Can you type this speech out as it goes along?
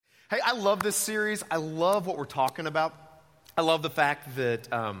Hey, I love this series. I love what we're talking about. I love the fact that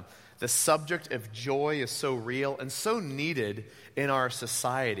the subject of joy is so real and so needed in our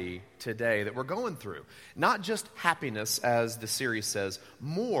society today that we're going through. Not just happiness, as the series says,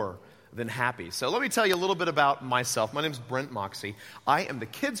 more than happy. So let me tell you a little bit about myself. My name is Brent Moxie. I am the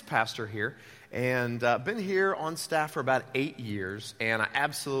kids pastor here and been here on staff for about 8 years, and I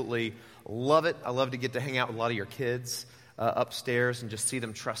absolutely love it. I love to get to hang out with a lot of your kids upstairs and just see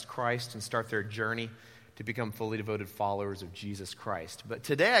them trust Christ and start their journey to become fully devoted followers of Jesus Christ. But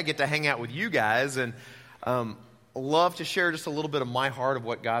today I get to hang out with you guys and love to share just a little bit of my heart of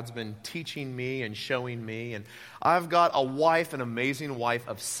what God's been teaching me and showing me. And I've got a wife, an amazing wife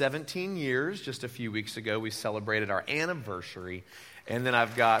of 17 years. Just a few weeks ago, we celebrated our anniversary. And then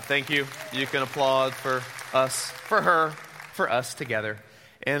I've got, thank you, you can applaud for us, for her, for us together.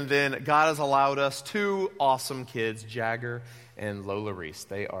 And then God has allowed us 2 awesome kids, Jagger and Lola Reese.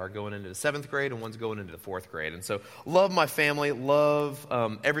 They are going into the 7th grade and one's going into the 4th grade. And so love my family, love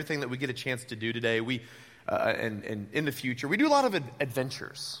everything that we get a chance to do today. We and in the future, we do a lot of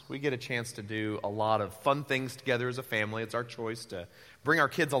adventures. We get a chance to do a lot of fun things together as a family. It's our choice to bring our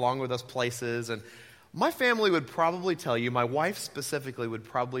kids along with us places. And my family would probably tell you, my wife specifically would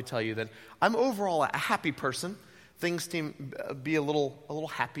probably tell you that I'm overall a happy person. Things seem be a little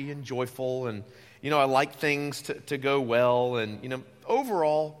happy and joyful, and I like things to go well, and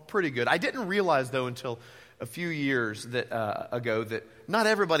overall pretty good. I didn't realize though until a few years ago that not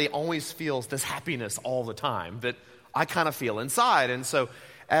everybody always feels this happiness all the time that I kind of feel inside. And so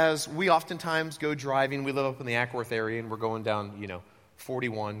as we oftentimes go driving, we live up in the Ackworth area, and we're going down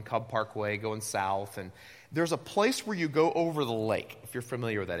 41 Cub Parkway, going south, and there's a place where you go over the lake, if you're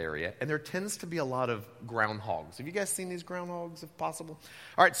familiar with that area, and there tends to be a lot of groundhogs. Have you guys seen these groundhogs, if possible?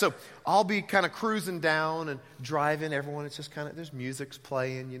 All right, so I'll be kind of cruising down and driving. Everyone, it's just kind of, there's music's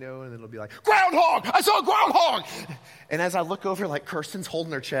playing, and then it'll be like, groundhog! I saw a groundhog! And as I look over, like, Kirsten's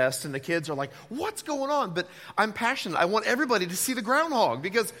holding her chest, and the kids are like, what's going on? But I'm passionate. I want everybody to see the groundhog,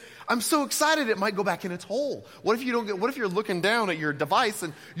 because I'm so excited it might go back in its hole. What if you're looking down at your device,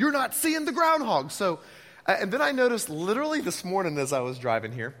 and you're not seeing the groundhog? So, and then I noticed literally this morning as I was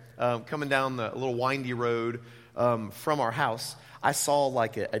driving here, coming down the little windy road from our house, I saw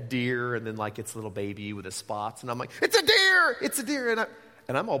like a deer and then like its little baby with the spots. And I'm like, it's a deer! It's a deer!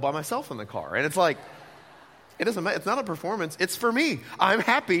 And I'm all by myself in the car. And it's like, it doesn't matter. It's not a performance. It's for me. I'm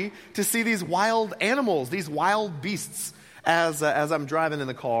happy to see these wild animals, these wild beasts as I'm driving in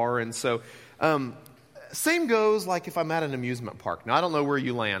the car. And so, same goes like if I'm at an amusement park. Now, I don't know where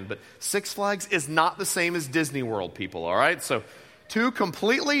you land, but Six Flags is not the same as Disney World, people, all right? So 2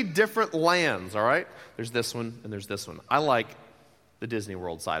 completely different lands, all right? There's this one and there's this one. I like the Disney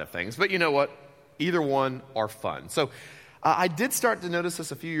World side of things, but you know what? Either one are fun. So I did start to notice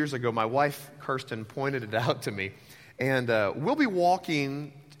this a few years ago. My wife, Kirsten, pointed it out to me, and we'll be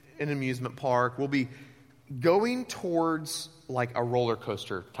walking in an amusement park. We'll be going towards like a roller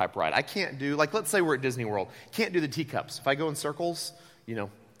coaster type ride. I can't do, like, let's say we're at Disney World. Can't do the teacups. If I go in circles,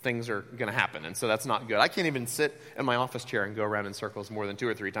 things are going to happen. And so that's not good. I can't even sit in my office chair and go around in circles more than 2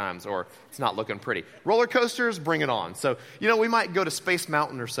 or 3 times, or it's not looking pretty. Roller coasters, bring it on. So, we might go to Space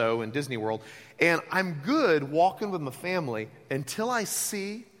Mountain or so in Disney World, and I'm good walking with my family until I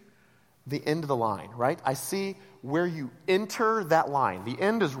see the end of the line, right? I see where you enter that line. The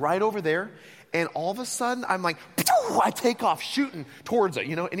end is right over there. And all of a sudden, I'm like, I take off shooting towards it.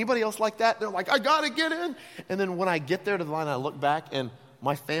 Anybody else like that? They're like, I got to get in. And then when I get there to the line, I look back, and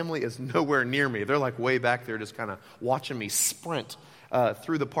my family is nowhere near me. They're like way back there just kind of watching me sprint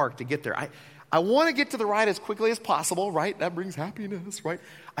through the park to get there. I want to get to the ride as quickly as possible, right? That brings happiness, right?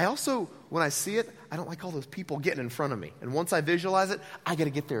 I also, when I see it, I don't like all those people getting in front of me. And once I visualize it, I got to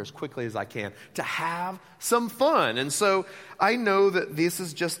get there as quickly as I can to have some fun. And so I know that this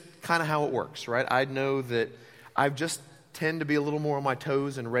is just kind of how it works, right? I know that I just tend to be a little more on my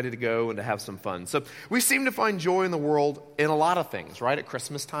toes and ready to go and to have some fun. So we seem to find joy in the world in a lot of things, right? At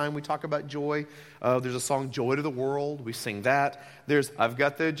Christmas time, we talk about joy. There's a song, Joy to the World. We sing that. There's, I've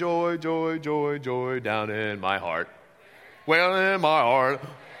got the joy, joy, joy, joy down in my heart. Well, in my heart.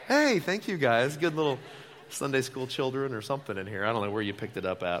 Hey, thank you guys. Good little Sunday school children or something in here. I don't know where you picked it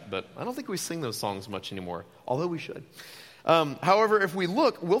up at, but I don't think we sing those songs much anymore, although we should. However, if we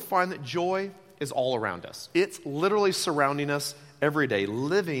look, we'll find that joy is all around us. It's literally surrounding us every day,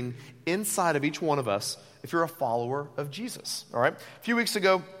 living inside of each one of us if you're a follower of Jesus, all right? A few weeks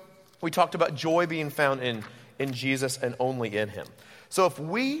ago, we talked about joy being found in Jesus and only in him. So if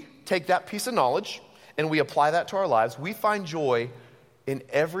we take that piece of knowledge and we apply that to our lives, we find joy in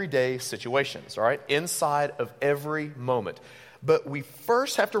everyday situations, all right? Inside of every moment. But we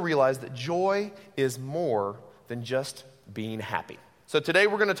first have to realize that joy is more than just being happy. So today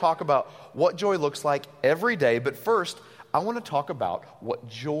we're going to talk about what joy looks like every day. But first, I want to talk about what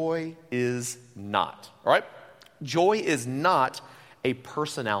joy is not. All right? Joy is not a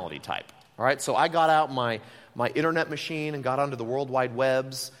personality type. All right? So I got out my internet machine and got onto the World Wide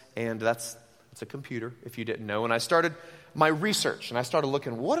Webs, and it's a computer, if you didn't know. And I started my research, and I started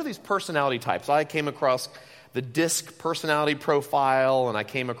looking, what are these personality types? I came across the DISC personality profile, and I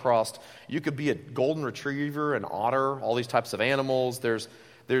came across, you could be a golden retriever, an otter, all these types of animals. There's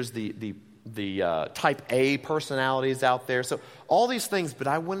the type A personalities out there. So all these things, but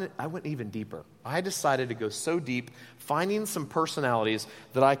I went even deeper. I decided to go so deep, finding some personalities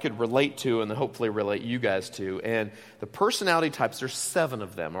that I could relate to and then hopefully relate you guys to. And the personality types, there's 7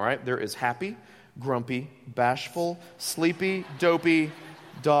 of them, all right? There is happy, grumpy, bashful, sleepy, dopey,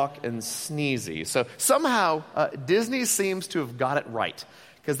 doc, and sneezy. So somehow Disney seems to have got it right,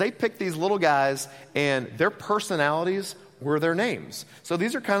 because they picked these little guys and their personalities were their names. So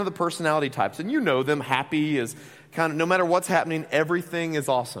these are kind of the personality types, and you know them. Happy is kind of, no matter what's happening, everything is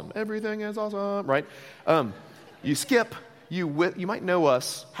awesome. Everything is awesome, right? You skip. You might know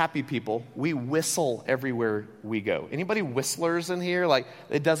us, happy people. We whistle everywhere we go. Anybody whistlers in here? Like,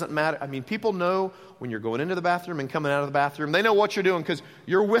 it doesn't matter. I mean, people know when you're going into the bathroom and coming out of the bathroom. They know what you're doing because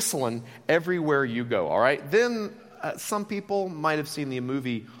you're whistling everywhere you go, all right? Then some people might have seen the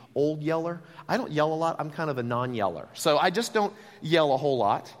movie Old Yeller. I don't yell a lot. I'm kind of a non-yeller. So I just don't yell a whole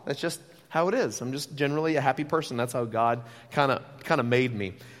lot. That's just how it is. I'm just generally a happy person. That's how God kind of made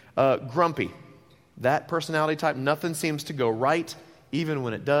me. Grumpy. That personality type, nothing seems to go right. Even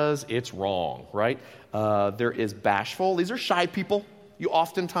when it does, it's wrong, right? There is bashful. These are shy people. You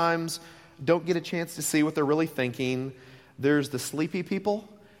oftentimes don't get a chance to see what they're really thinking. There's the sleepy people,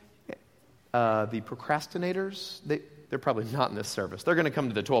 the procrastinators. They're probably not in this service. They're going to come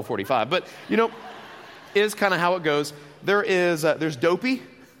to the 12:45. But, is kind of how it goes. There's dopey.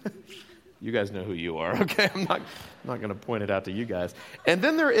 You guys know who you are, okay? I'm not going to point it out to you guys. And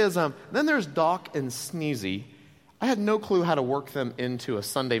then there's Doc and Sneezy. I had no clue how to work them into a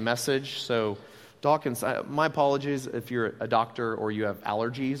Sunday message. So Doc and my apologies if you're a doctor or you have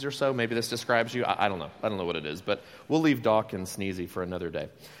allergies or so. Maybe this describes you. I don't know. I don't know what it is, but we'll leave Doc and Sneezy for another day.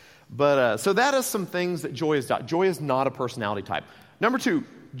 But so that is some things that joy is not. Joy is not a personality type. Number 2,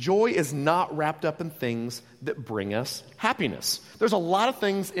 joy is not wrapped up in things that bring us happiness. There's a lot of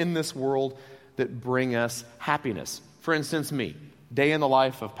things in this world that bring us happiness. For instance, me, day in the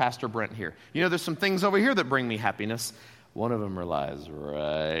life of Pastor Brent here. There's some things over here that bring me happiness. One of them lies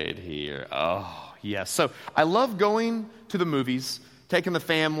right here. Oh, yes. So I love going to the movies, taking the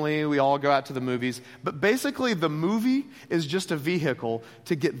family. We all go out to the movies. But basically, the movie is just a vehicle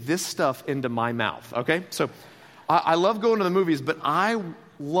to get this stuff into my mouth, okay? So I love going to the movies, but I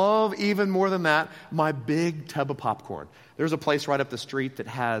love even more than that my big tub of popcorn. There's a place right up the street that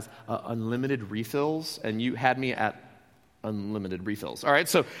has unlimited refills, and you had me at unlimited refills. All right,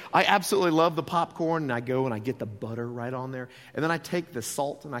 so I absolutely love the popcorn, and I go and I get the butter right on there, and then I take the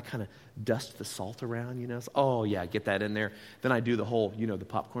salt and I kind of dust the salt around, So, oh yeah, get that in there. Then I do the whole, the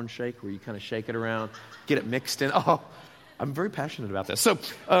popcorn shake where you kind of shake it around, get it mixed in. Oh, I'm very passionate about this. So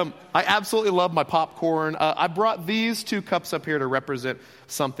I absolutely love my popcorn. I brought these 2 cups up here to represent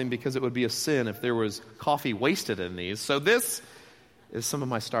something because it would be a sin if there was coffee wasted in these. So this is some of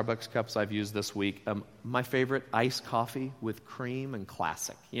my Starbucks cups I've used this week. My favorite, iced coffee with cream and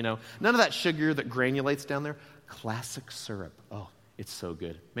classic. None of that sugar that granulates down there. Classic syrup. Oh, it's so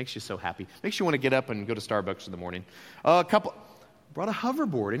good. Makes you so happy. Makes you want to get up and go to Starbucks in the morning. Brought a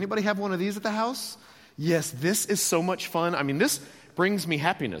hoverboard. Anybody have one of these at the house? Yes, this is so much fun. I mean, this brings me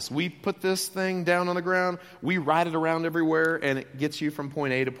happiness. We put this thing down on the ground, we ride it around everywhere, and it gets you from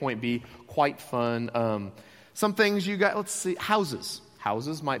point A to point B. Quite fun. Some things you got, let's see, houses.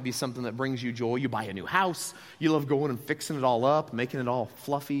 Houses might be something that brings you joy. You buy a new house. You love going and fixing it all up, making it all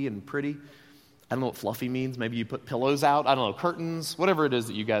fluffy and pretty. I don't know what fluffy means. Maybe you put pillows out. I don't know, curtains, whatever it is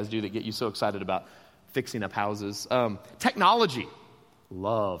that you guys do that get you so excited about fixing up houses. Technology.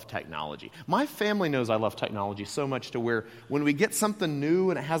 Love technology. My family knows I love technology so much to where when we get something new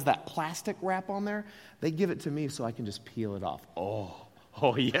and it has that plastic wrap on there, they give it to me so I can just peel it off.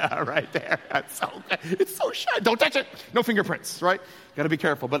 Oh yeah, right there. That's so good. It's so shy. Don't touch it. No fingerprints, right? Got to be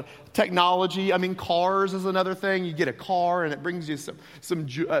careful. But technology, cars is another thing. You get a car and it brings you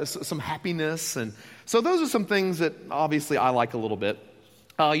some happiness. And so those are some things that obviously I like a little bit.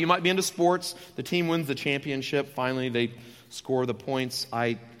 You might be into sports. The team wins the championship. Finally, they score the points.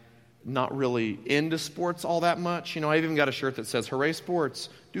 I not really into sports all that much. I even got a shirt that says, "Hooray sports,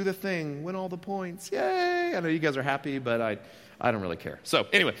 do the thing, win all the points, yay." I know you guys are happy, but I I don't really care. So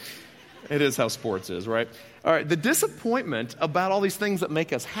anyway, it is how sports is, right? All right, the disappointment about all these things that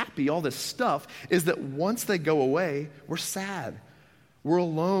make us happy, all this stuff, is that once they go away, we're sad. We're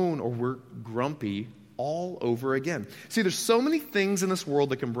alone or we're grumpy all over again. See, there's so many things in this world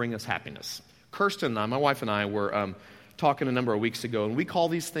that can bring us happiness. Kirsten and I, my wife and I, were talking a number of weeks ago, and we call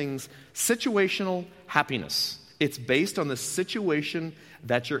these things situational happiness. It's based on the situation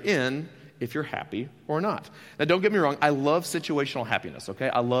that you're in, if you're happy or not. Now, don't get me wrong, I love situational happiness, okay?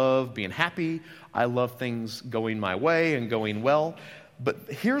 I love being happy. I love things going my way and going well. But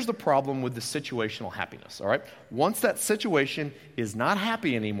here's the problem with the situational happiness, all right? Once that situation is not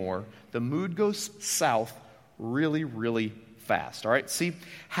happy anymore, the mood goes south really, really fast, all right? See,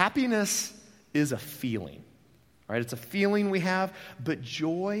 happiness is a feeling, all right? It's a feeling we have, but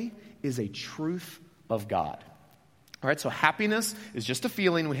joy is a truth of God. All right, so happiness is just a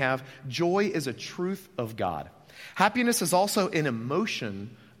feeling we have. Joy is a truth of God. Happiness is also an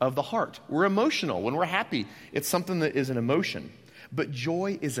emotion of the heart. We're emotional when we're happy. It's something that is an emotion. But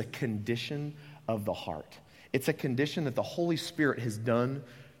joy is a condition of the heart. It's a condition that the Holy Spirit has done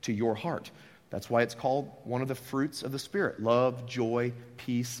to your heart. That's why it's called one of the fruits of the Spirit. Love, joy,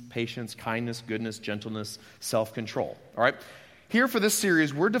 peace, patience, kindness, goodness, gentleness, self-control. All right, here for this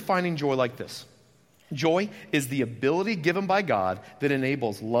series, we're defining joy like this. Joy is the ability given by God that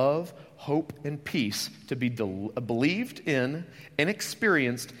enables love, hope, and peace to be believed in and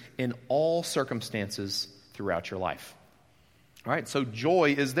experienced in all circumstances throughout your life. All right, so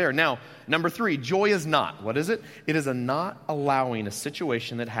joy is there. Now, number 3, joy is not. What is it? It is a not allowing a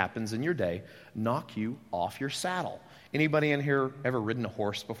situation that happens in your day knock you off your saddle. Anybody in here ever ridden a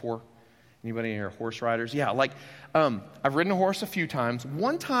horse before? Anybody in here horse riders? Yeah, I've ridden a horse a few times.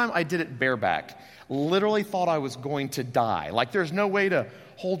 One time I did it bareback. Literally thought I was going to die. Like there's no way to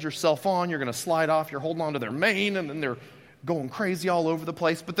hold yourself on. You're going to slide off. You're holding on to their mane and then they're going crazy all over the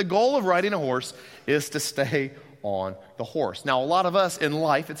place. But the goal of riding a horse is to stay on the horse. Now, a lot of us in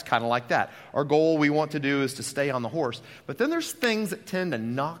life, it's kind of like that. Our goal we want to do is to stay on the horse. But then there's things that tend to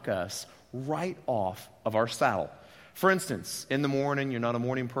knock us right off of our saddle. For instance, in the morning, you're not a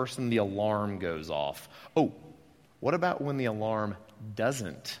morning person, the alarm goes off. Oh, what about when the alarm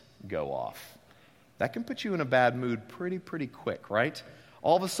doesn't go off? That can put you in a bad mood pretty quick, right?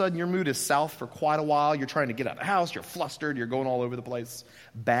 All of a sudden, your mood is south for quite a while. You're trying to get out of the house. You're flustered. You're going all over the place.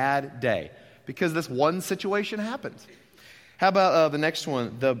 Bad day because this one situation happened. How about the next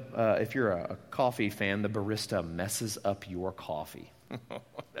one? If you're a coffee fan, the barista messes up your coffee.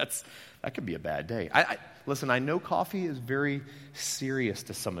 That could be a bad day. Listen, I know coffee is very serious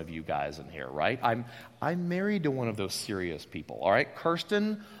to some of you guys in here, right? I'm married to one of those serious people, all right?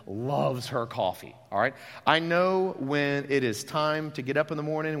 Kirsten loves her coffee, all right? I know when it is time to get up in the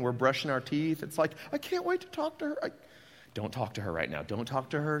morning and we're brushing our teeth, it's like, I can't wait to talk to her. Don't talk to her right now. Don't talk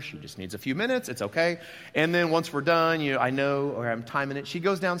to her. She just needs a few minutes. It's okay. And then once we're done, I know, or I'm timing it. She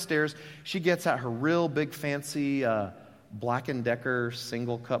goes downstairs. She gets out her real big fancy Black & Decker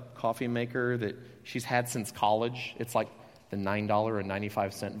single cup coffee maker that she's had since college. It's like the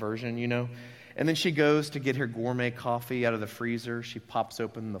 $9.95 version, And then she goes to get her gourmet coffee out of the freezer. She pops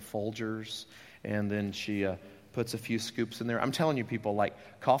open the Folgers, and then she puts a few scoops in there. I'm telling you, people, like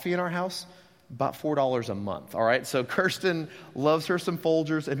coffee in our house, about $4 a month, all right? So Kirsten loves her some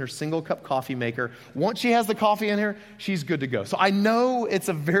Folgers and her single cup coffee maker. Once she has the coffee in here, she's good to go. So I know it's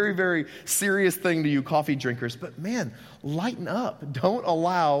a very, very serious thing to you coffee drinkers, but man, lighten up. Don't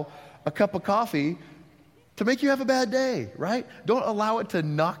allow a cup of coffee to make you have a bad day, right? Don't allow it to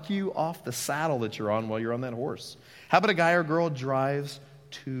knock you off the saddle that you're on while you're on that horse. How about a guy or girl drives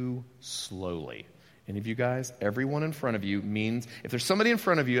too slowly? Any of you guys, everyone in front of you means, if there's somebody in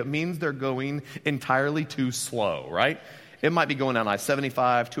front of you, it means they're going entirely too slow, right? It might be going down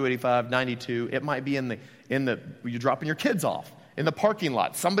I-75, 285, 92. It might be you're dropping your kids off in the parking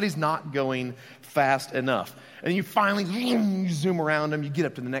lot. Somebody's not going fast enough. And you finally, you zoom around them, you get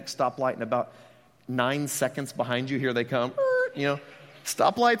up to the next stoplight, and about 9 seconds behind you, here they come.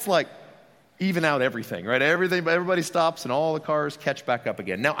 Stoplights even out everything, right? Everybody stops and all the cars catch back up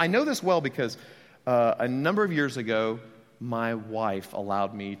again. Now, I know this well because a number of years ago, my wife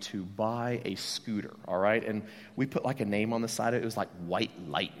allowed me to buy a scooter, all right? And we put a name on the side of it. It was like White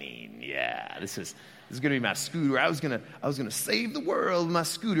Lightning. Yeah, this is going to be my scooter. I was going to save the world with my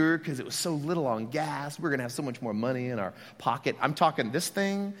scooter because it was so little on gas. We're going to have so much more money in our pocket. I'm talking, this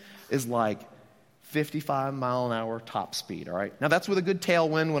thing is like 55 mile an hour top speed, all right? Now, that's with a good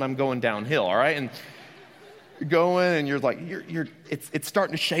tailwind when I'm going downhill, all right? And you're going and you're it's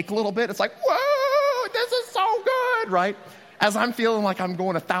starting to shake a little bit. It's like, whoa! This is so good, right? as I'm feeling like I'm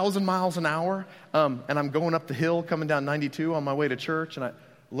going 1,000 miles an hour, and I'm going up the hill, coming down 92 on my way to church, and I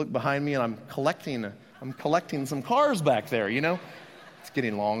look behind me, and I'm collecting some cars back there, you know? It's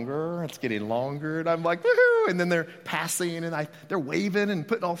getting longer, and I'm like, woohoo! And then they're passing, and they're waving and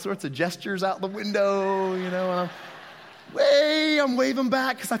putting all sorts of gestures out the window, you know, and I'm waving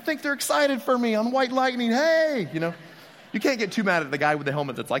back because I think they're excited for me on White Lightning. Hey, you know? You can't get too mad at the guy with the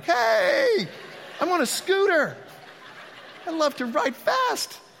helmet that's like, hey, I'm on a scooter. I love to ride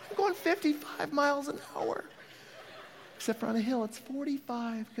fast. I'm going 55 miles an hour. Except for on a hill, it's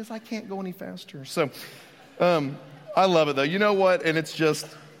 45 because I can't go any faster. So I love it, though. You know what? And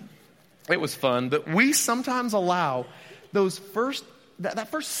it was fun. But we sometimes allow those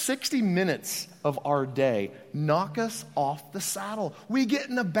that first 60 minutes of our day knock us off the saddle. We get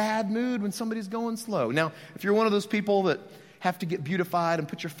in a bad mood when somebody's going slow. Now, if you're one of those people that have to get beautified and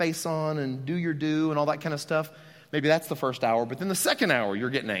put your face on and do your do and all that kind of stuff, maybe that's the first hour. But then the second hour, you're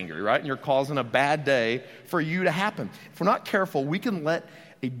getting angry, right? And you're causing a bad day for you to happen. If we're not careful, we can let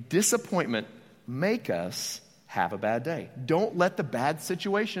a disappointment make us have a bad day. Don't let the bad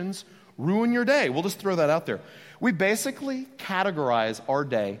situations ruin your day. We'll just throw that out there. We basically categorize our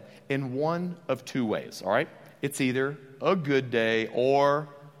day in one of two ways, all right? It's either a good day or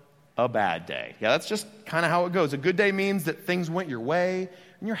a bad day. Yeah, that's just kind of how it goes. A good day means that things went your way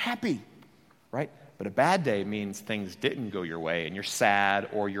and you're happy, right? But a bad day means things didn't go your way and you're sad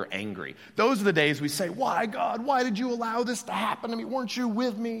or you're angry. Those are the days we say, why, God, why did you allow this to happen to me? Weren't you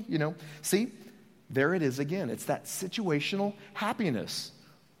with me? You know, see, there it is again. It's that situational happiness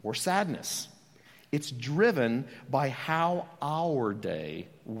or sadness. It's driven by how our day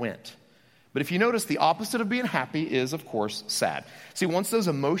went. But if you notice, the opposite of being happy is, of course, sad. See, once those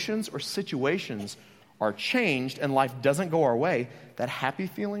emotions or situations are changed and life doesn't go our way, that happy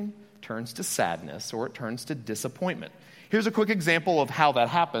feeling turns to sadness or it turns to disappointment. Here's a quick example of how that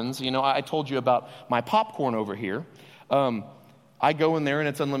happens. You know, I told you about my popcorn over here. I go in there and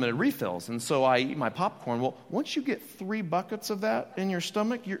it's unlimited refills, and so I eat my popcorn. Well, once you get 3 buckets of that in your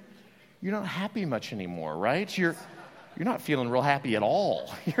stomach, you're not happy much anymore, right? You're not feeling real happy at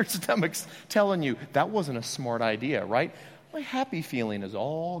all. Your stomach's telling you that wasn't a smart idea, right? My happy feeling is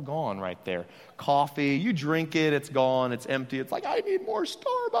all gone right there. Coffee, you drink it, it's gone, it's empty. It's like, I need more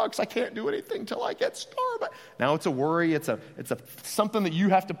Starbucks. I can't do anything till I get Starbucks. Now it's a worry. It's something that you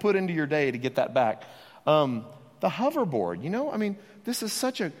have to put into your day to get that back. The hoverboard, you know, I mean, this is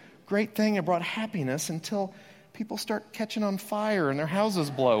such a great thing. It brought happiness until people start catching on fire and their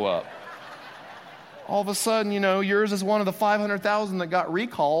houses blow up. All of a sudden, you know, yours is one of the 500,000 that got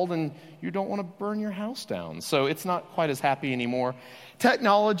recalled and you don't want to burn your house down. So it's not quite as happy anymore.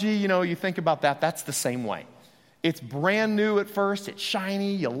 Technology, you know, you think about that, that's the same way. It's brand new at first, it's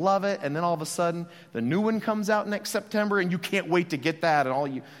shiny, you love it, and then all of a sudden, the new one comes out next September, and you can't wait to get that,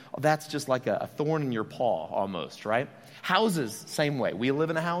 and that's just like a thorn in your paw almost, right? Houses, same way. We live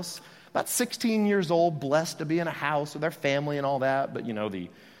in a house, about 16 years old, blessed to be in a house with our family and all that, but you know,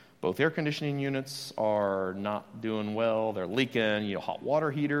 both air conditioning units are not doing well, they're leaking, you know, hot water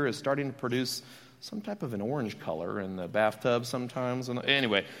heater is starting to produce some type of an orange color in the bathtub sometimes.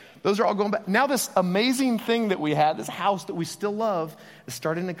 Anyway, those are all going back. Now this amazing thing that we had, this house that we still love, is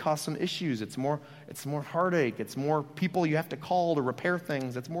starting to cause some issues. It's more heartache. It's more people you have to call to repair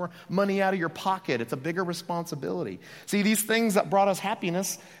things. It's more money out of your pocket. It's a bigger responsibility. See, these things that brought us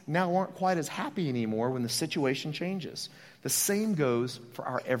happiness now aren't quite as happy anymore when the situation changes. The same goes for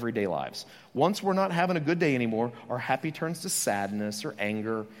our everyday lives. Once we're not having a good day anymore, our happy turns to sadness or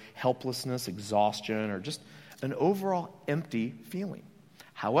anger, helplessness, exhaustion, or just an overall empty feeling.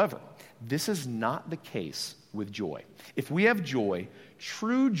 However, this is not the case with joy. If we have joy,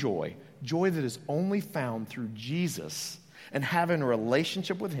 true joy, joy that is only found through Jesus and having a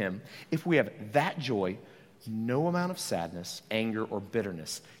relationship with Him, if we have that joy, no amount of sadness, anger, or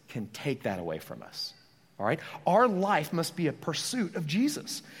bitterness can take that away from us. All right? Our life must be a pursuit of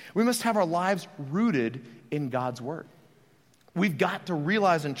Jesus. We must have our lives rooted in God's Word. We've got to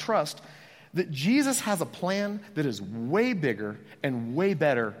realize and trust that Jesus has a plan that is way bigger and way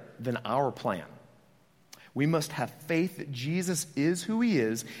better than our plan. We must have faith that Jesus is who He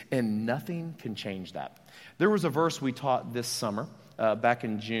is, and nothing can change that. There was a verse we taught this summer, back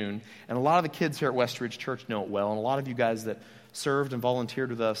in June, and a lot of the kids here at Westridge Church know it well, and a lot of you guys that served and volunteered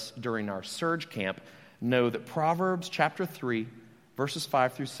with us during our Surge Camp know that Proverbs chapter 3, verses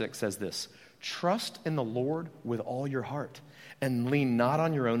 5 through 6 says this: trust in the Lord with all your heart and lean not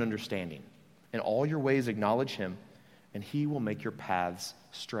on your own understanding. In all your ways acknowledge Him, and He will make your paths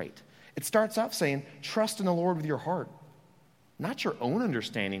straight. It starts off saying, trust in the Lord with your heart. Not your own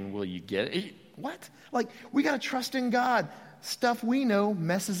understanding will you get. What? Like, we got to trust in God. stuff we know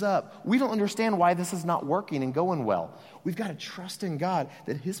messes up. We don't understand why this is not working and going well. We've got to trust in God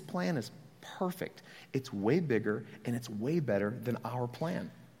that his plan is perfect. It's way bigger and it's way better than our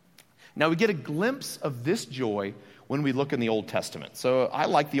plan. Now, we get a glimpse of this joy when we look in the Old Testament. So I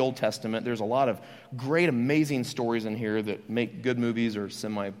like the Old Testament. There's a lot of great, amazing stories in here that make good movies or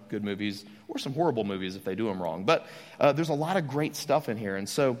semi-good movies, or some horrible movies if they do them wrong. But there's a lot of great stuff in here. And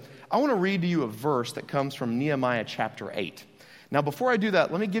so I want to read to you a verse that comes from Nehemiah chapter 8. Now, before I do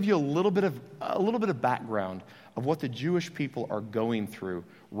that, let me give you a little bit of background of what the Jewish people are going through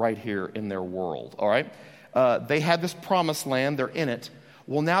right here in their world, all right? They had this promised land. They're in it.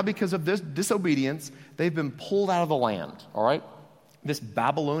 Well, now because of this disobedience, they've been pulled out of the land, all right? This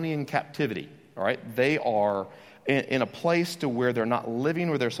Babylonian captivity, all right? They are in a place to where they're not living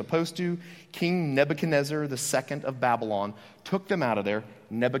where they're supposed to. King Nebuchadnezzar II of Babylon took them out of there.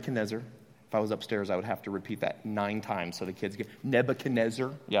 Nebuchadnezzar. If I was upstairs, I would have to repeat that 9 times so the kids get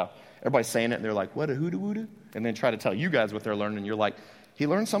Nebuchadnezzar. Yeah, everybody's saying it, and they're like, what a hoodoo-woodoo? And then try to tell you guys what they're learning, and you're like, he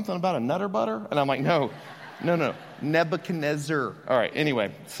learned something about a nutter butter? And I'm like, no, Nebuchadnezzar. All right,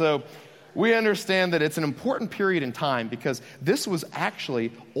 anyway, so we understand that it's an important period in time because this was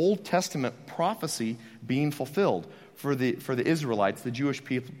actually Old Testament prophecy being fulfilled for the Israelites, the Jewish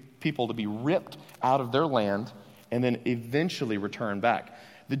people to be ripped out of their land and then eventually return back.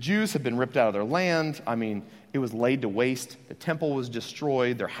 The Jews had been ripped out of their land. I mean, it was laid to waste. The temple was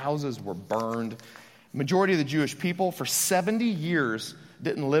destroyed. Their houses were burned. Majority of the Jewish people for 70 years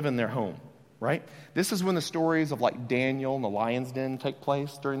didn't live in their home, right? This is when the stories of like Daniel and the lion's den take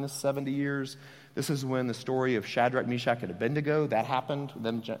place during this 70 years. This is when the story of Shadrach, Meshach, and Abednego, that happened,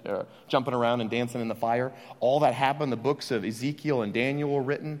 them jumping around and dancing in the fire. All that happened, the books of Ezekiel and Daniel were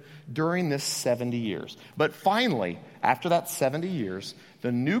written during this 70 years. But finally, after that 70 years,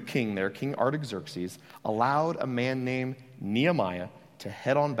 the new king there, King Artaxerxes, allowed a man named Nehemiah to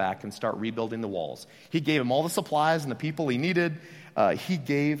head on back and start rebuilding the walls. He gave him all the supplies and the people he needed. He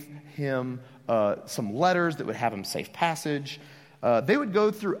gave him some letters that would have him safe passage. They would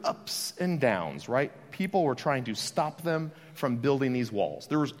go through ups and downs, right? People were trying to stop them from building these walls.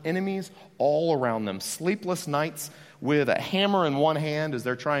 There was enemies all around them. Sleepless nights with a hammer in one hand as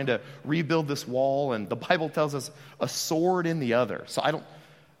they're trying to rebuild this wall. And the Bible tells us a sword in the other. So I don't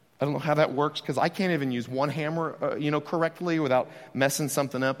know how that works because I can't even use one hammer, correctly without messing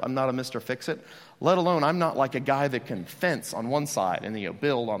something up. I'm not a Mr. Fix-It. Let alone I'm not like a guy that can fence on one side and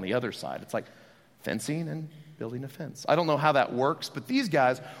build on the other side. It's like fencing and building a fence. I don't know how that works, but these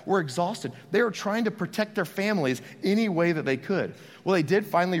guys were exhausted. They were trying to protect their families any way that they could. Well, they did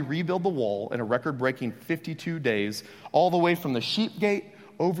finally rebuild the wall in a record-breaking 52 days, all the way from the sheep gate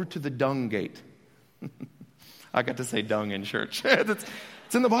over to the dung gate. I got to say dung in church.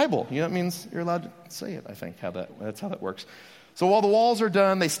 It's in the Bible. That means you're allowed to say it, I think. That's how that works. So while the walls are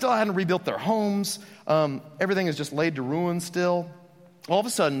done, they still hadn't rebuilt their homes. Everything is just laid to ruin still. All of a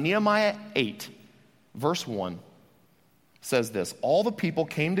sudden, Nehemiah 8, verse 1 says this: all the people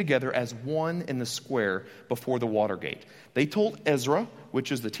came together as one in the square before the water gate. They told Ezra,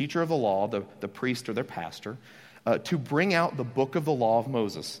 which is the teacher of the law, the priest or their pastor, to bring out the book of the law of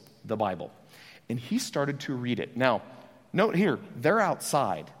Moses, the Bible. And he started to read it. Now, note here, they're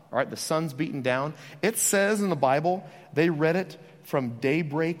outside, all right? The sun's beating down. It says in the Bible, they read it from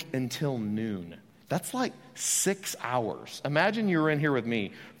daybreak until noon. That's like 6 hours. Imagine you were in here with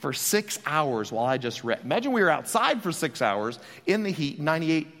me for 6 hours while I just read. Imagine we were outside for 6 hours in the heat,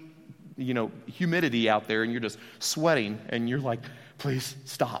 98, humidity out there, and you're just sweating, and you're like, please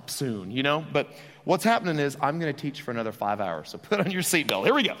stop soon, But what's happening is I'm going to teach for another 5 hours, so put on your seatbelt.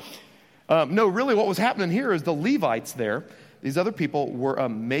 Here we go. No, really what was happening here is the Levites there, these other people were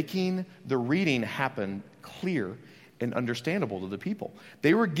making the reading happen clear and understandable to the people.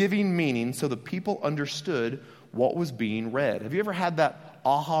 They were giving meaning so the people understood what was being read. Have you ever had that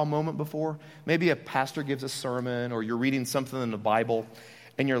aha moment before? Maybe a pastor gives a sermon or you're reading something in the Bible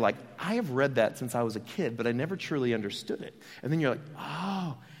and you're like, I have read that since I was a kid, but I never truly understood it. And then you're like,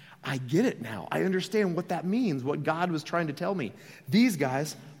 oh, I get it now. I understand what that means, what God was trying to tell me. These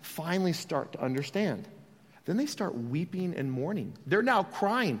guys finally start to understand. Then they start weeping and mourning. They're now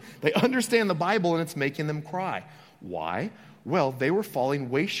crying. They understand the Bible and it's making them cry. Why? Well, they were falling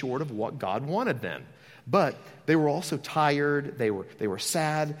way short of what God wanted them. But they were also tired. They were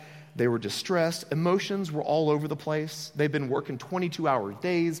sad. They were distressed. Emotions were all over the place. They'd been working 22-hour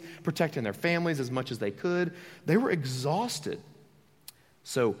days, protecting their families as much as they could. They were exhausted.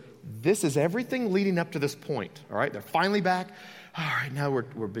 So this is everything leading up to this point. All right, they're finally back. All right, now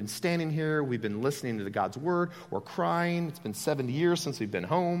we've been standing here. We've been listening to God's word. We're crying. It's been 70 years since we've been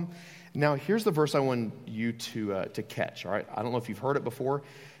home. Now, here's the verse I want you to catch, all right? I don't know if you've heard it before.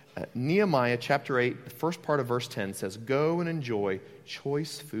 Nehemiah chapter 8, the first part of verse 10 says, "Go and enjoy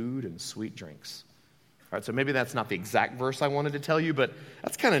choice food and sweet drinks." All right, so maybe that's not the exact verse I wanted to tell you, but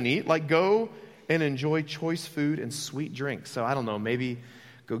that's kind of neat. Like, go and enjoy choice food and sweet drinks. So I don't know, maybe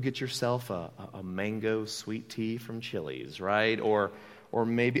go get yourself a mango sweet tea from Chili's, right? Or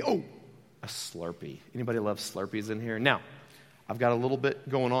maybe, a Slurpee. Anybody love Slurpees in here? Now, I've got a little bit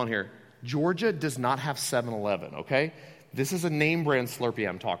going on here. Georgia does not have 7-Eleven, okay? This is a name brand Slurpee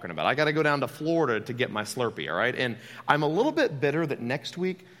I'm talking about. I got to go down to Florida to get my Slurpee, all right? And I'm a little bit bitter that next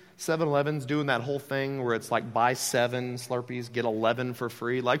week 7-Eleven's doing that whole thing where it's like buy 7 Slurpees, get 11 for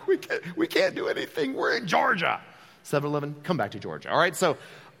free. Like, we can't do anything. We're in Georgia. 7-Eleven, come back to Georgia, all right? So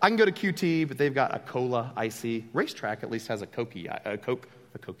I can go to QT, but they've got a cola icy. Racetrack at least has a Coke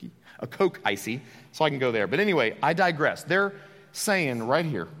icy, so I can go there. But anyway, I digress. They're saying right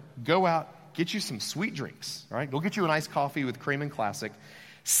here, go out, get you some sweet drinks, all right? Go get you an iced coffee with cream and classic.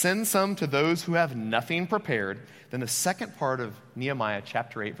 Send some to those who have nothing prepared. Then the second part of Nehemiah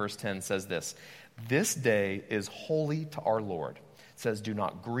chapter 8, verse 10 says this: "This day is holy to our Lord." It says, "Do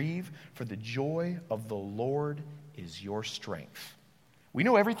not grieve, for the joy of the Lord is your strength." We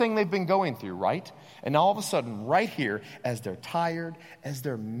know everything they've been going through, right? And now all of a sudden, right here, as they're tired, as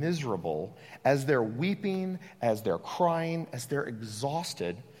they're miserable, as they're weeping, as they're crying, as they're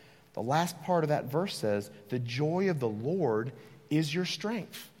exhausted, the last part of that verse says, "The joy of the Lord is your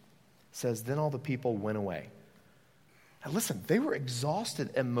strength." It says, "Then all the people went away." Now listen, they were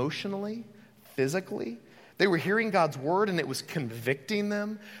exhausted emotionally, physically. They were hearing God's word and it was convicting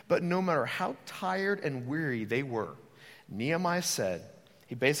them. But no matter how tired and weary they were, Nehemiah said,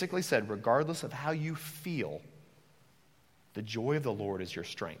 he basically said, regardless of how you feel, the joy of the Lord is your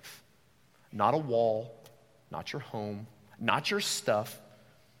strength. Not a wall, not your home, not your stuff.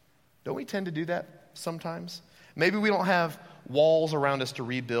 Don't we tend to do that sometimes? Maybe we don't have walls around us to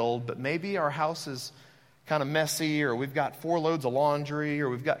rebuild, but maybe our house is kind of messy, or we've got 4 loads of laundry, or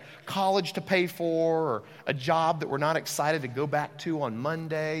we've got college to pay for, or a job that we're not excited to go back to on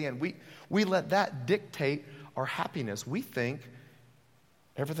Monday, and we let that dictate our happiness. We think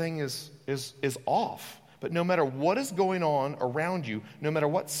everything is off. But no matter what is going on around you, no matter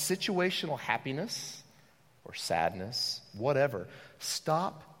what situational happiness or sadness, whatever,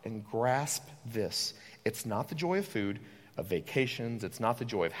 stop and grasp this. It's not the joy of food, of vacations. It's not the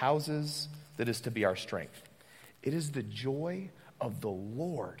joy of houses that is to be our strength. It is the joy of the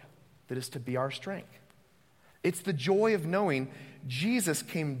Lord that is to be our strength. It's the joy of knowing Jesus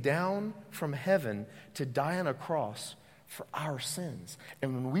came down from heaven to die on a cross for our sins.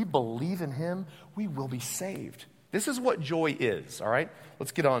 And when we believe in him, we will be saved. This is what joy is, all right?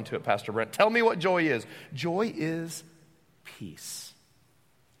 Let's get on to it, Pastor Brent. Tell me what joy is. Joy is peace.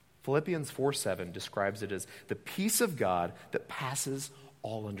 Philippians 4:7 describes it as the peace of God that passes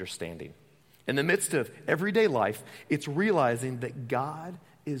all understanding. In the midst of everyday life, it's realizing that God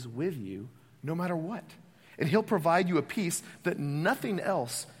is with you no matter what. And he'll provide you a peace that nothing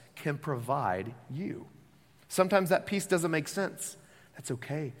else can provide you. Sometimes that peace doesn't make sense. That's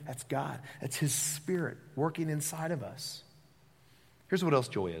okay. That's God. That's his Spirit working inside of us. Here's what else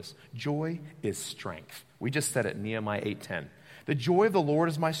joy is. Joy is strength. We just said it in Nehemiah 8:10. The joy of the Lord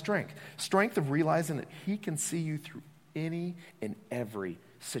is my strength. Strength of realizing that he can see you through any and every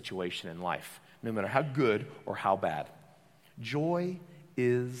situation in life, no matter how good or how bad. Joy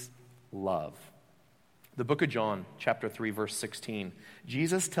is love. The book of John, chapter 3, verse 16,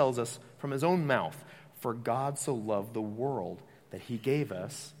 Jesus tells us from his own mouth, "For God so loved the world that he gave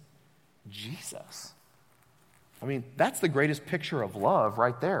us Jesus." I mean, that's the greatest picture of love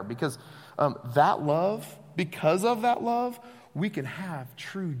right there, because that love, because of that love, we can have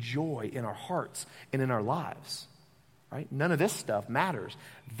true joy in our hearts and in our lives, right? None of this stuff matters.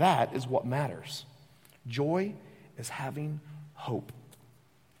 That is what matters. Joy is having hope.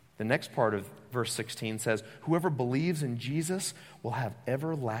 The next part of verse 16 says, "Whoever believes in Jesus will have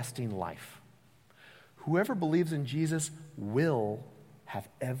everlasting life." Whoever believes in Jesus will have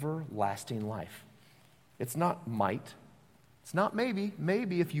everlasting life. It's not might. It's not maybe.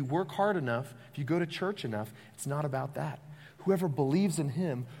 Maybe if you work hard enough, if you go to church enough, it's not about that. Whoever believes in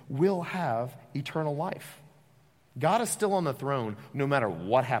him will have eternal life. God is still on the throne no matter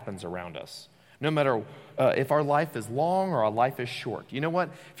what happens around us. No matter if our life is long or our life is short. You know what?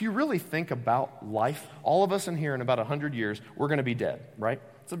 If you really think about life, all of us in here in about 100 years, we're going to be dead, right?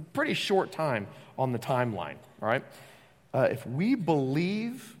 It's a pretty short time on the timeline, all right? If we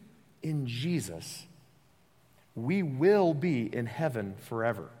believe in Jesus, we will be in heaven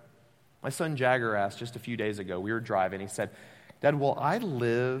forever. My son Jagger asked just a few days ago, we were driving, he said, Dad, will I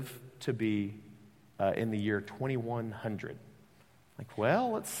live to be in the year 2100? Like,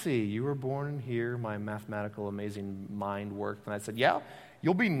 well, let's see. You were born here. My mathematical amazing mind worked. And I said, yeah,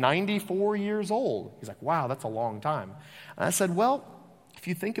 you'll be 94 years old. He's like, wow, that's a long time. And I said, well, if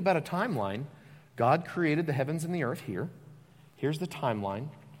you think about a timeline, God created the heavens and the earth here. Here's the timeline.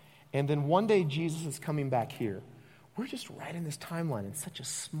 And then one day Jesus is coming back here. We're just right in this timeline in such a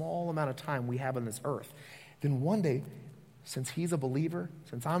small amount of time we have on this earth. Then one day, since he's a believer,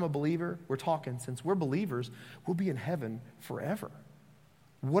 since I'm a believer, since we're believers, we'll be in heaven forever.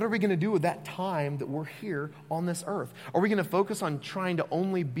 What are we going to do with that time that we're here on this earth? Are we going to focus on trying to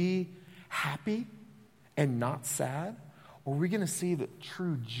only be happy and not sad? Or are we going to see that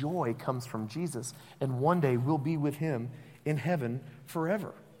true joy comes from Jesus and one day we'll be with him in heaven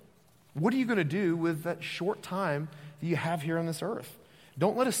forever? What are you going to do with that short time that you have here on this earth?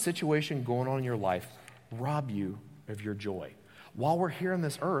 Don't let a situation going on in your life rob you of your joy. While we're here on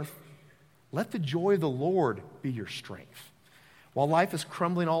this earth, let the joy of the Lord be your strength. While life is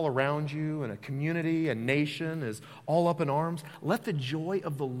crumbling all around you and a community, a nation is all up in arms, let the joy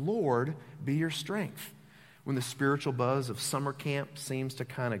of the Lord be your strength. When the spiritual buzz of summer camp seems to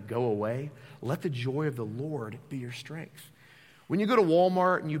kind of go away, let the joy of the Lord be your strength. When you go to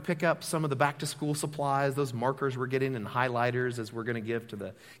Walmart and you pick up some of the back-to-school supplies, those markers we're getting and highlighters as we're going to give to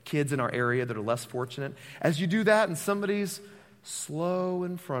the kids in our area that are less fortunate, as you do that and somebody's slow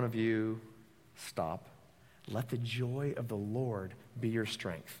in front of you, stop. Let the joy of the Lord be your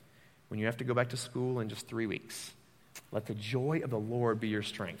strength. When you have to go back to school in just 3 weeks, let the joy of the Lord be your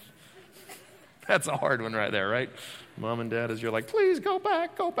strength. That's a hard one right there, right? Mom and Dad, as you're like, please go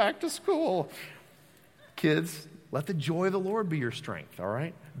back to school. Kids, let the joy of the Lord be your strength, all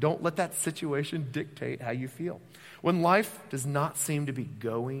right? Don't let that situation dictate how you feel. When life does not seem to be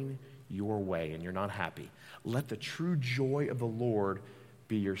going your way and you're not happy, let the true joy of the Lord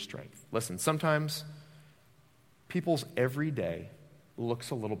be your strength. Listen, sometimes people's everyday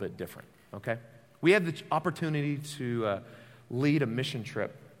looks a little bit different, okay? We had the opportunity to lead a mission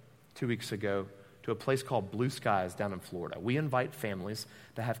trip 2 weeks ago to a place called Blue Skies down in Florida. We invite families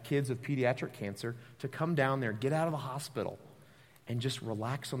that have kids with pediatric cancer to come down there, get out of the hospital, and just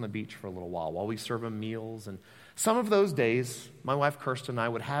relax on the beach for a little while we serve them meals. And some of those days, my wife Kirsten and I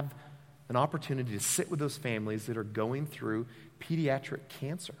would have an opportunity to sit with those families that are going through pediatric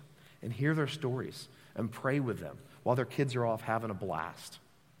cancer and hear their stories and pray with them while their kids are off having a blast.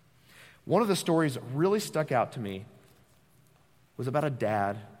 One of the stories that really stuck out to me was about a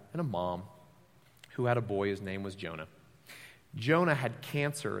dad and a mom who had a boy. His name was Jonah. Jonah had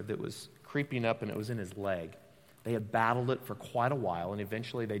cancer that was creeping up and it was in his leg. They had battled it for quite a while and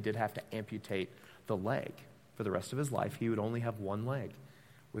eventually they did have to amputate the leg. For the rest of his life, he would only have one leg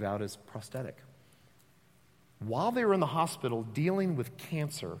without his prosthetic. While they were in the hospital dealing with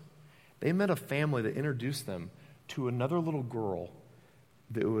cancer, they met a family that introduced them to another little girl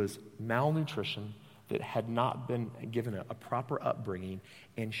that was malnutrition, that had not been given a proper upbringing,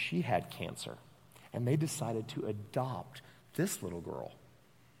 and she had cancer. And they decided to adopt this little girl.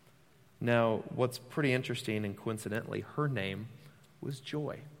 Now, what's pretty interesting, and coincidentally, her name was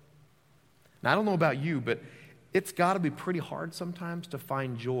Joy. Now, I don't know about you, but it's got to be pretty hard sometimes to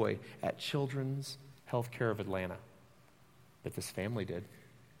find joy at Children's Healthcare of Atlanta. But this family did.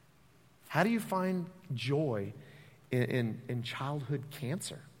 How do you find joy in childhood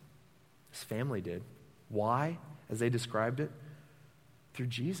cancer? This family did. Why? As they described it, through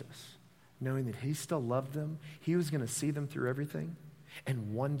Jesus. Knowing that he still loved them, he was going to see them through everything,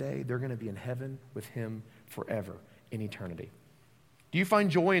 and one day they're going to be in heaven with him forever in eternity. Do you find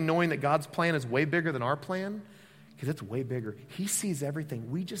joy in knowing that God's plan is way bigger than our plan? Because it's way bigger. He sees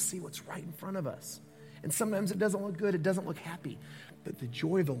everything. We just see what's right in front of us. And sometimes it doesn't look good. It doesn't look happy. But the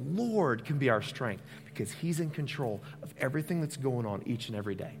joy of the Lord can be our strength because he's in control of everything that's going on each and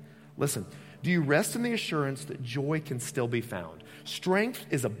every day. Listen, do you rest in the assurance that joy can still be found? Strength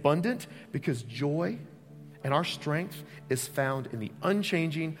is abundant because joy and our strength is found in the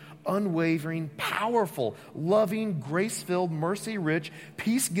unchanging, unwavering, powerful, loving, grace-filled, mercy-rich,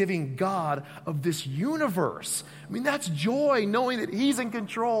 peace-giving God of this universe. I mean, that's joy, knowing that he's in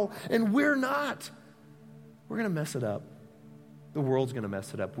control and we're not. We're going to mess it up. The world's going to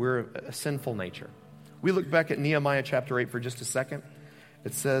mess it up. We're a sinful nature. We look back at Nehemiah chapter 8 for just a second.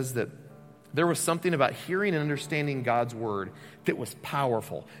 It says that there was something about hearing and understanding God's word that was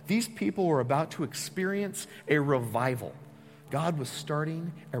powerful. These people were about to experience a revival. God was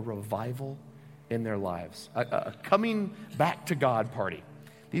starting a revival in their lives, a coming back to God party.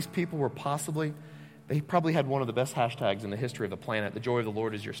 These people were They probably had one of the best hashtags in the history of the planet, the joy of the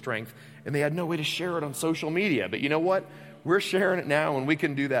Lord is your strength, and they had no way to share it on social media. But you know what? We're sharing it now, and we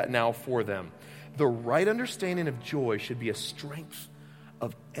can do that now for them. The right understanding of joy should be a strength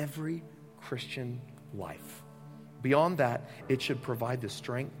of every Christian life. Beyond that, it should provide the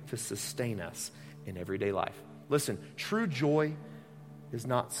strength to sustain us in everyday life. Listen, true joy is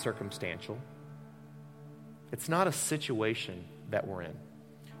not circumstantial. It's not a situation that we're in.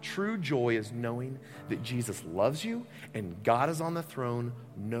 True joy is knowing that Jesus loves you and God is on the throne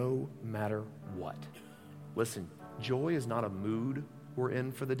no matter what. Listen, joy is not a mood we're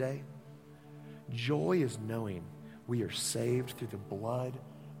in for the day. Joy is knowing we are saved through the blood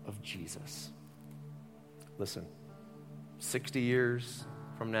of Jesus. Listen, 60 years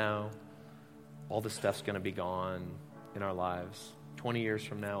from now, all this stuff's going to be gone in our lives. 20 years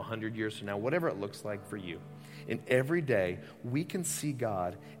from now, 100 years from now, whatever it looks like for you. In every day, we can see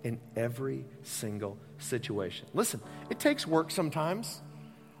God in every single situation. Listen, it takes work sometimes.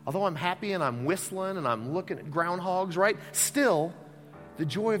 Although I'm happy and I'm whistling and I'm looking at groundhogs, right? Still, the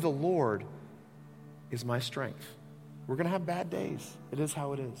joy of the Lord is my strength. We're going to have bad days. It is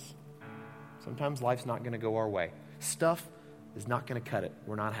how it is. Sometimes life's not going to go our way. Stuff is not going to cut it.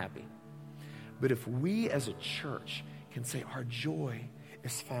 We're not happy. But if we as a church can say our joy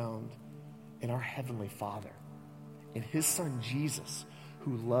is found in our Heavenly Father, in His Son Jesus,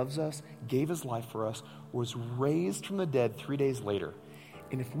 who loves us, gave His life for us, was raised from the dead 3 days later.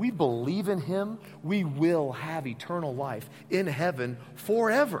 And if we believe in Him, we will have eternal life in heaven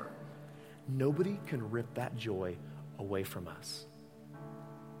forever. Nobody can rip that joy away from us.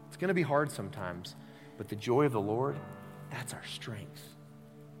 It's going to be hard sometimes, but the joy of the Lord, that's our strength.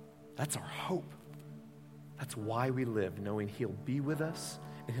 That's our hope. That's why we live, knowing He'll be with us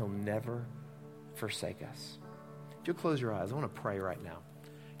and He'll never forsake us. If you'll close your eyes, I want to pray right now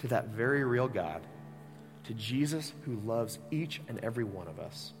to that very real God, to Jesus who loves each and every one of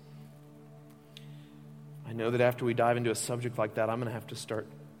us. I know that after we dive into a subject like that, I'm going to have to start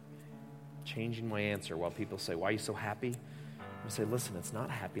changing my answer while people say, why are you so happy? I'm going to say, listen, it's not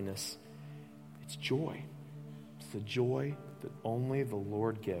happiness, it's joy. It's the joy that only the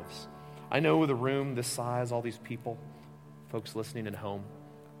Lord gives. I know with a room this size, all these people, folks listening at home,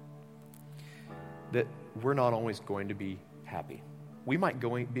 that we're not always going to be happy. We might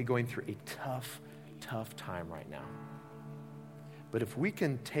be going through a tough time right now. But if we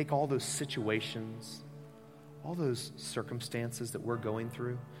can take all those situations, all those circumstances that we're going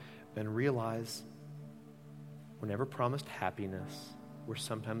through, and realize we're never promised happiness. We're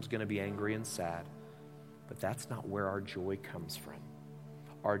sometimes going to be angry and sad, but that's not where our joy comes from.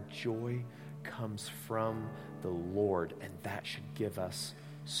 Our joy comes from the Lord, and that should give us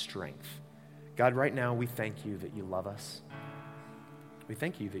strength. God, right now, we thank you that you love us. We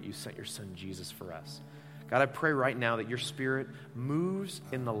thank you that you sent your Son Jesus for us. God, I pray right now that your Spirit moves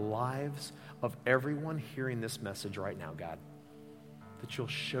in the lives of everyone hearing this message right now, God. That you'll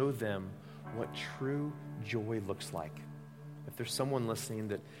show them what true joy looks like. If there's someone listening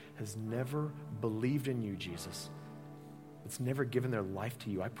that has never believed in you, Jesus, that's never given their life to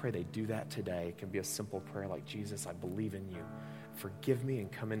you, I pray they do that today. It can be a simple prayer like, Jesus, I believe in you. Forgive me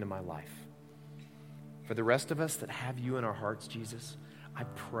and come into my life. For the rest of us that have you in our hearts, Jesus, I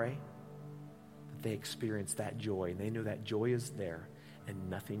pray that they experience that joy and they know that joy is there and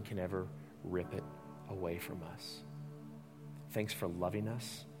nothing can ever rip it away from us. Thanks for loving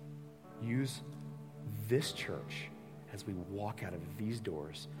us. Use this church as we walk out of these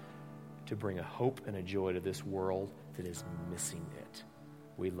doors to bring a hope and a joy to this world that is missing it.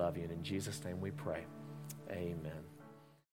 We love you, and in Jesus' name we pray. Amen.